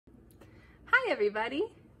Hi everybody,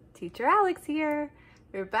 Teacher Alex here.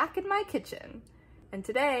 We're back in my kitchen, and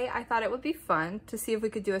today I thought it would be fun to see if we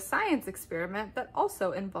could do a science experiment that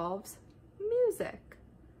also involves music.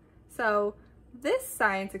 So this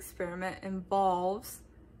science experiment involves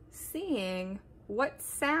seeing what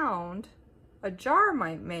sound a jar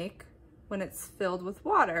might make when it's filled with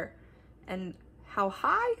water, and how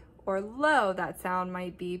high or low that sound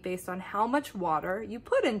might be based on how much water you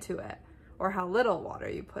put into it, or how little water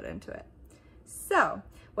you put into it. So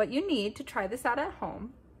what you need to try this out at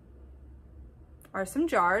home are some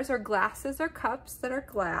jars or glasses or cups that are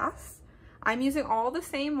glass. I'm using all the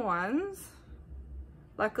same ones.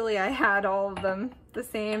 Luckily I had all of them the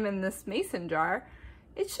same in this mason jar.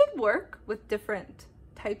 It should work with different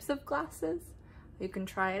types of glasses. You can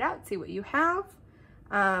try it out, see what you have.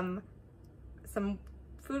 Some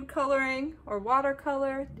food coloring or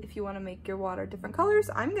watercolor if you want to make your water different colors.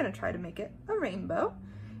 I'm going to try to make it a rainbow,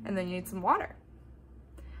 and then you need some water.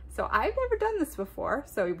 So I've never done this before,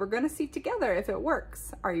 so we're going to see together if it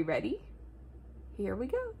works. Are you ready? Here we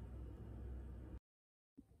go.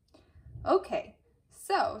 Okay,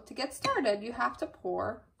 so to get started you have to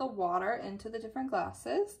pour the water into the different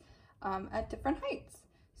glasses at different heights.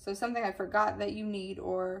 So something I forgot that you need,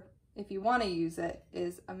 or if you want to use it,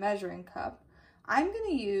 is a measuring cup. I'm going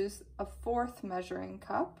to use a 1/4 measuring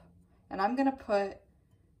cup, and I'm going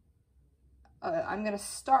to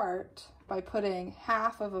start by putting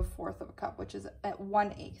 1/2 of a 1/4 of a cup, which is at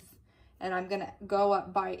 1/8, and I'm going to go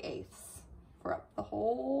up by eighths for up the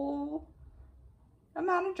whole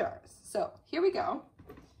amount of jars. So here we go.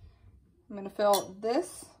 I'm going to fill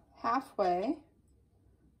this halfway,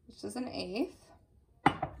 which is 1/8.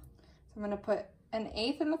 So I'm going to put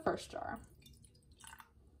 1/8 in the first jar.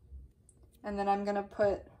 And then I'm gonna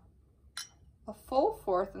put a full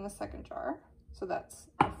 1/4 in the second jar. So that's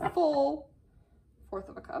a full 1/4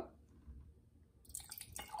 of a cup.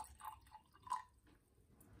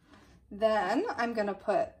 Then I'm gonna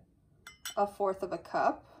put a 1/4 of a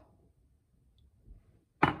cup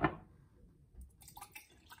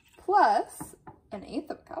plus 1/8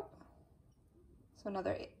 of a cup. So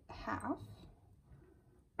another 1/2.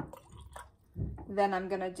 Then I'm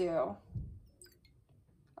gonna do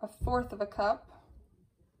a 1/4 of a cup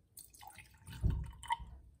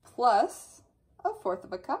plus a 1/4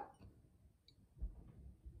 of a cup.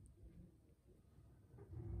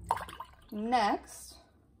 Next,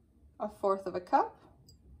 a 1/4 of a cup.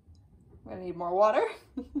 I'm gonna need more water.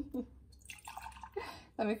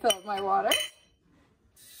 Let me fill up my water.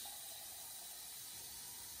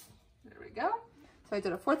 There we go. So I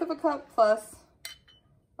did a 1/4 of a cup plus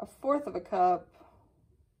a 1/4 of a cup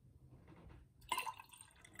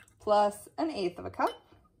plus 1/8 of a cup.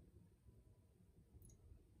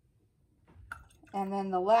 And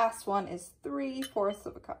then the last one is 3/4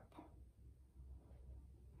 of a cup.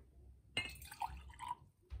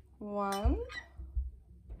 1,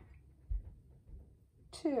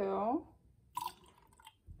 2.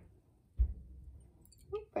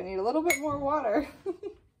 Oop, I need a little bit more water.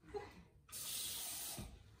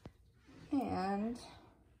 And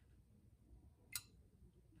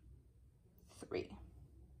 3.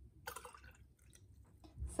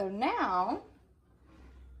 So now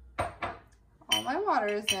all my water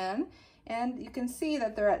is in, and you can see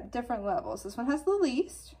that they're at different levels. This one has the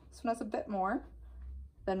least, this one has a bit more,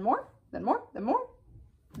 then more, then more, then more,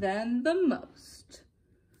 then the most.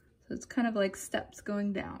 So it's kind of like steps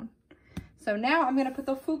going down. So now I'm gonna put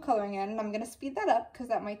the food coloring in, and I'm gonna speed that up because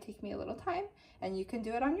that might take me a little time, and you can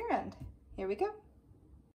do it on your end. Here we go.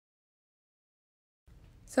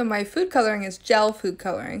 So my food coloring is gel food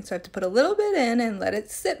coloring, so I have to put a little bit in and let it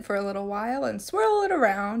sit for a little while and swirl it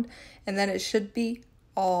around, and then it should be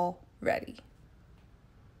all ready.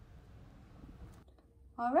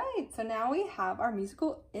 All right, so now we have our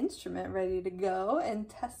musical instrument ready to go and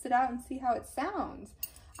test it out and see how it sounds.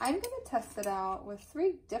 I'm gonna test it out with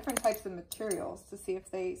 3 different types of materials to see if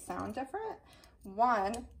they sound different.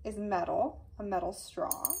 One is metal, a metal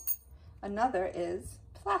straw. Another is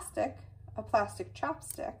plastic, a plastic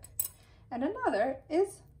chopstick, and another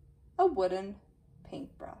is a wooden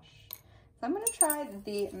paintbrush. So I'm going to try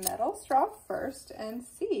the metal straw first and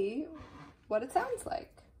see what it sounds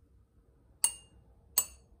like.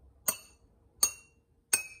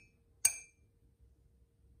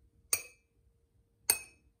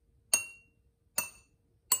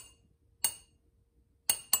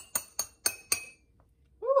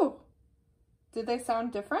 Ooh, did they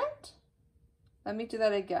sound different? Let me do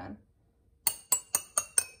that again.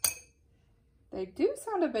 They do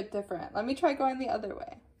sound a bit different. Let me try going the other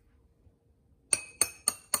way.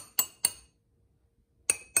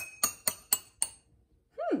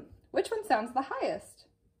 which one sounds the highest?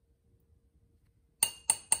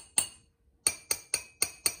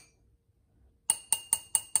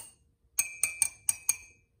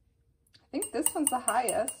 I think this one's the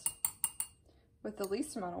highest with the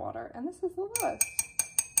least amount of water, and this is the lowest.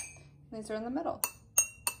 These are in the middle.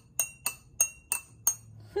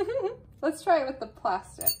 Let's try it with the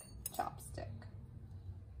plastic chopstick.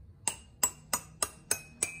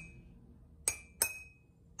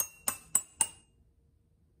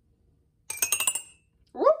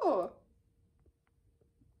 Ooh!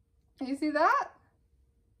 Can you see that?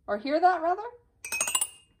 Or hear that, rather?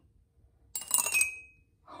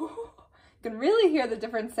 You can really hear the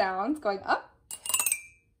different sounds going up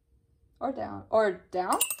or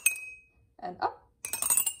down and up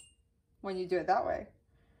when you do it that way.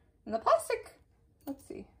 And the plastic, let's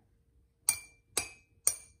see,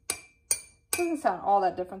 doesn't sound all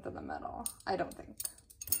that different than the metal, I don't think.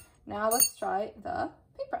 Now let's try the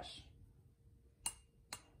paintbrush.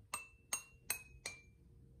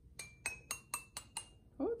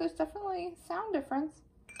 Ooh, there's definitely sound difference.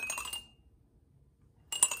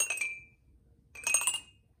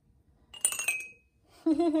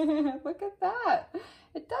 Look at that.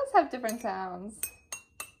 It does have different sounds.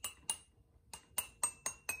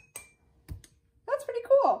 That's pretty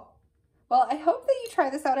cool. Well, I hope that you try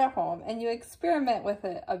this out at home and you experiment with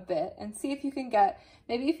it a bit and see if you can get,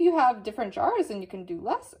 maybe if you have different jars and you can do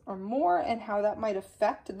less or more and how that might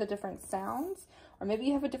affect the different sounds. Or maybe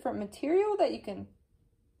you have a different material that you can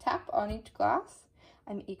tap on each glass.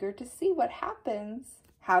 I'm eager to see what happens.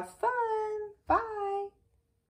 Have fun. Bye.